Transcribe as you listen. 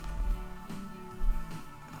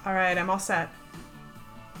All right, I'm all set.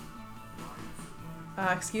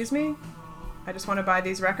 Excuse me? I just want to buy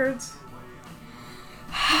these records.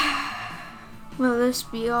 Will this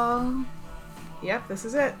be all? Yep, this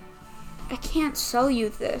is it. I can't sell you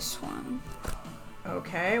this one.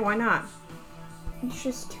 Okay, why not? It's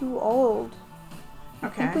just too old.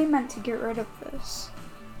 Okay. I think we meant to get rid of this.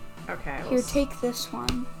 Okay. Here, take this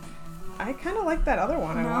one. I kind of like that other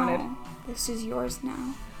one I wanted. This is yours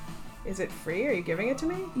now. Is it free? Are you giving it to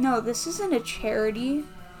me? No, this isn't a charity.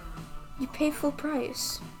 You pay full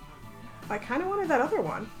price. I kind of wanted that other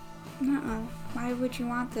one. Nuh-uh. Why would you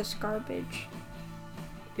want this garbage?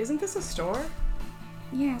 Isn't this a store?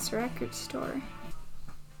 Yeah, it's a record store.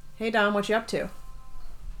 Hey, Dom, what you up to?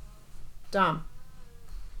 Dom.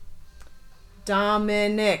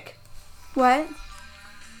 Dominic. What?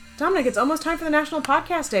 Dominic, it's almost time for the National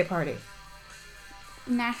Podcast Day party.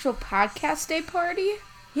 National Podcast Day party?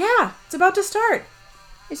 Yeah, it's about to start.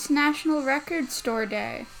 It's National Record Store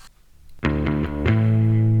Day.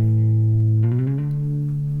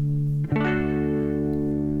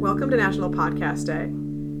 Welcome to National Podcast Day,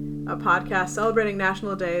 a podcast celebrating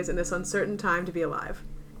national days in this uncertain time to be alive.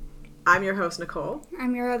 I'm your host, Nicole.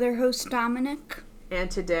 I'm your other host, Dominic. And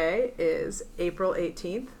today is April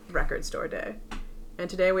 18th, Record Store Day. And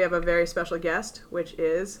today we have a very special guest, which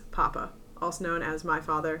is Papa, also known as my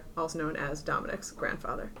father, also known as Dominic's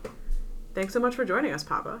grandfather. Thanks so much for joining us,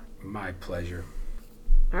 Papa. My pleasure.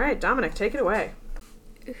 All right, Dominic, take it away.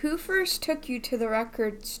 Who first took you to the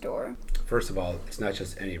record store? First of all, it's not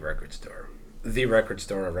just any record store. The record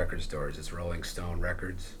store of record stores is Rolling Stone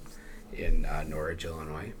Records in Norridge,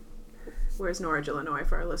 Illinois. Where's Norridge, Illinois,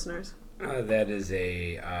 for our listeners? That is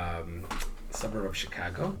a suburb of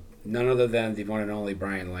Chicago. None other than the one and only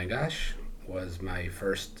Brian Langosh was my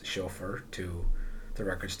first chauffeur to the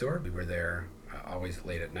record store. We were there always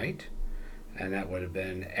late at night, and that would have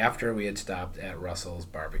been after we had stopped at Russell's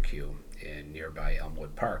Barbecue in nearby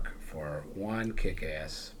Elmwood Park for one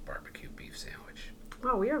kick-ass barbecue beef sandwich.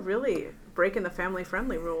 Wow, we are really breaking the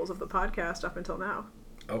family-friendly rules of the podcast up until now.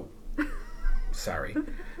 Oh, sorry.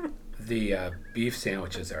 The beef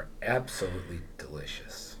sandwiches are absolutely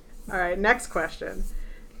delicious. All right, next question.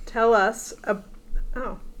 Tell us...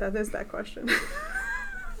 Oh, that is that question.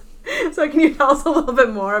 So can you tell us a little bit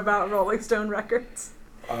more about Rolling Stone Records?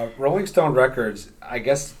 Rolling Stone Records, I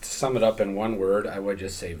guess to sum it up in one word, I would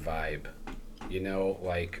just say vibe. You know,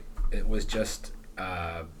 like, it was just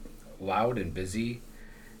loud and busy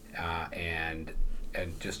and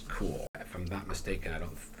just cool. If I'm not mistaken, I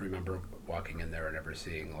don't remember walking in there and ever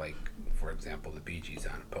seeing, like, for example, the Bee Gees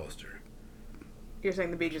on a poster. You're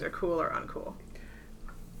saying the Bee Gees are cool or uncool?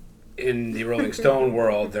 In the Rolling Stone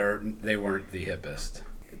world, they weren't the hippest.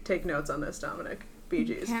 Take notes on this, Dominic. Bee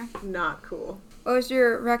Gees, Okay. not cool. What was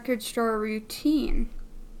your record store routine?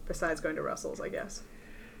 Besides going to Russell's, I guess.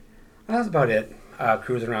 That was about it.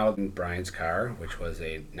 Cruising around in Brian's car, which was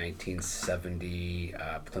a 1970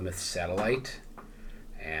 Plymouth Satellite.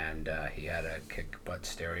 And he had a kick-butt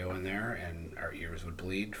stereo in there, and our ears would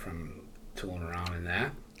bleed from tooling around in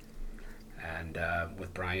that. And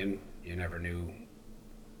with Brian, you never knew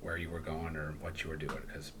where you were going or what you were doing,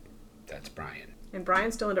 because that's Brian. And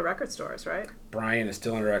Brian's still into record stores, right? Brian is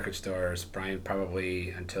still in record stores. Brian probably,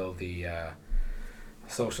 until the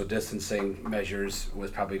social distancing measures,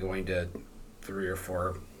 was probably going to 3 or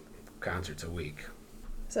 4 concerts a week.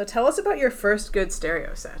 So tell us about your first good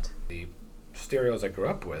stereo set. The stereos I grew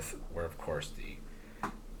up with were, of course, the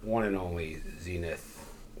one and only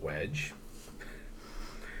Zenith Wedge,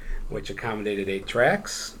 which accommodated 8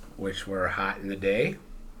 tracks, which were hot in the day.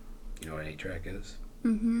 You know what an 8-track is?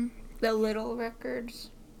 Mm-hmm. The little records.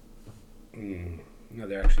 No,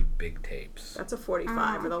 they're actually big tapes. That's a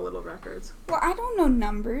 45 for the little records. Well, I don't know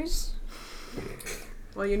numbers.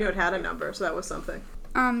 Well, you knew it had a number, so that was something.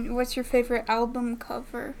 What's your favorite album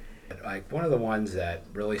cover? Like, one of the ones that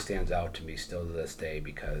really stands out to me still to this day,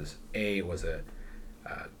 because A, was a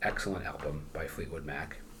excellent album by Fleetwood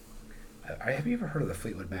Mac. Have you ever heard of the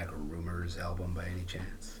Fleetwood Mac Rumors album by any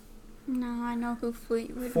chance? No, I know who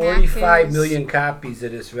Fleetwood Mac is. 45 million copies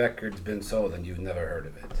of this record's been sold, and you've never heard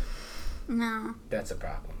of it. No. That's a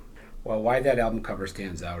problem. Well, why that album cover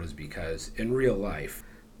stands out is because in real life,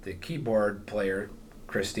 the keyboard player,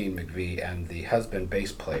 Christine McVie, and the husband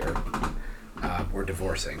bass player were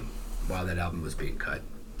divorcing while that album was being cut.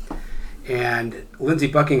 And Lindsey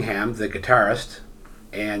Buckingham, the guitarist,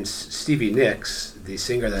 and Stevie Nicks, the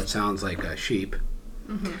singer that sounds like a sheep,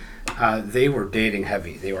 they were dating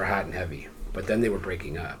heavy. They were hot and heavy. But then they were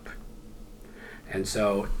breaking up. And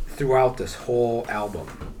so throughout this whole album,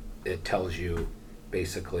 it tells you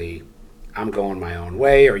basically I'm going my own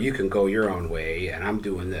way, or you can go your own way, and I'm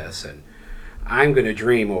doing this, and I'm going to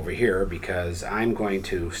dream over here because I'm going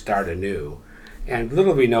to start anew. And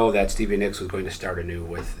little we know that Stevie Nicks was going to start anew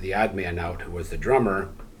with the odd man out, who was the drummer,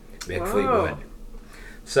 Mick Fleetwood.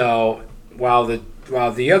 So while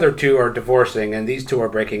the other two are divorcing and these two are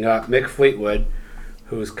breaking up, Mick Fleetwood,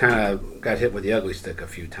 who's kind of got hit with the ugly stick a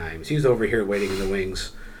few times, he's over here waiting in the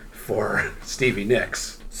wings for Stevie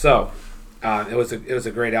Nicks. So it was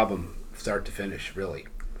a great album, start to finish, really.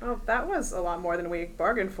 Well, that was a lot more than we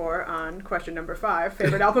bargained for on question number 5,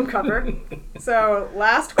 favorite album cover. So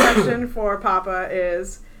last question for Papa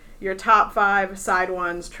is your top 5 side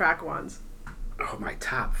ones, track ones. Oh, my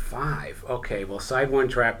top 5. Okay, well, side 1,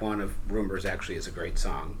 track 1 of Rumors actually is a great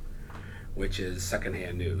song, which is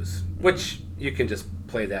Secondhand News, which you can just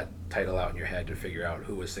play that title out in your head and figure out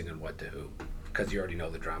who was singing what to who, because you already know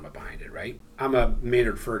the drama behind it, right? I'm a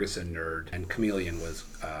Maynard Ferguson nerd, and Chameleon was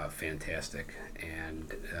fantastic,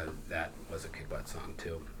 and that was a kick-butt song,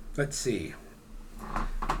 too. Let's see.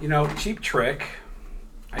 Cheap Trick.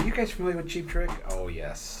 Are you guys familiar with Cheap Trick? Oh,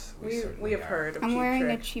 yes. We have heard of I'm Cheap wearing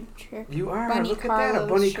Trick. a Cheap Trick. You are? Bunny Look at that, a Carlos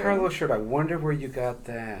Bunny shirt. Carlos shirt. I wonder where you got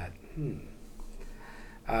that.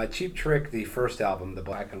 Cheap Trick, the first album, the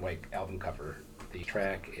black and white album cover, the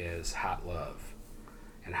track is Hot Love.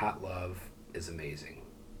 And Hot Love is amazing.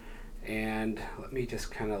 And let me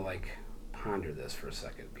just kind of ponder this for a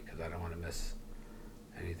second because I don't want to miss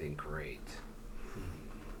anything great.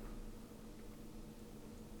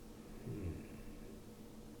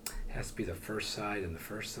 Has to be the first side and the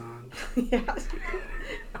first song. Yeah.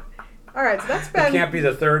 All right, so that's It been... can't be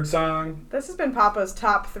the third song. This has been Papa's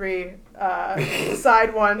top 3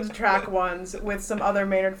 side ones, track ones, with some other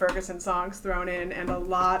Maynard Ferguson songs thrown in and a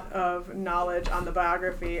lot of knowledge on the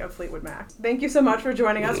biography of Fleetwood Mac. Thank you so much for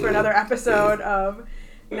joining us for another episode of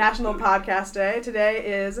National Podcast Day. Today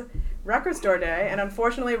is Record Store Day, and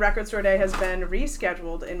unfortunately Record Store Day has been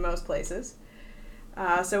rescheduled in most places.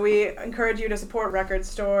 So we encourage you to support record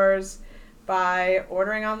stores by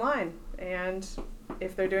ordering online, and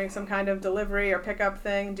if they're doing some kind of delivery or pickup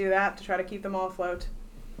thing, do that to try to keep them all afloat.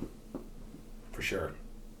 For sure.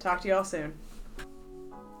 Talk to you all soon.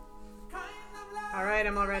 All right,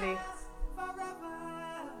 I'm all ready.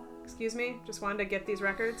 Excuse me, just wanted to get these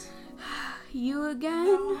records. You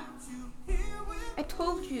again? I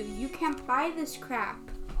told you, you can't buy this crap.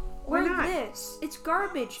 Why Or not? this. It's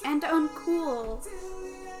garbage and uncool.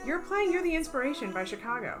 You're playing You're the Inspiration by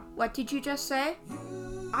Chicago. What did you just say?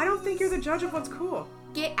 I don't think you're the judge of what's cool.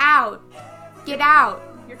 Get out. Get out.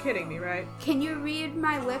 You're kidding me, right? Can you read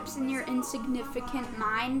my lips in your insignificant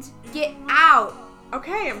mind? Get out.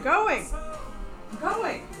 Okay, I'm going. I'm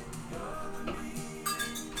going.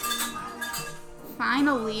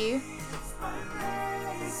 Finally.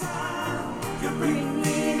 Bringing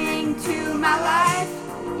meaning to my life.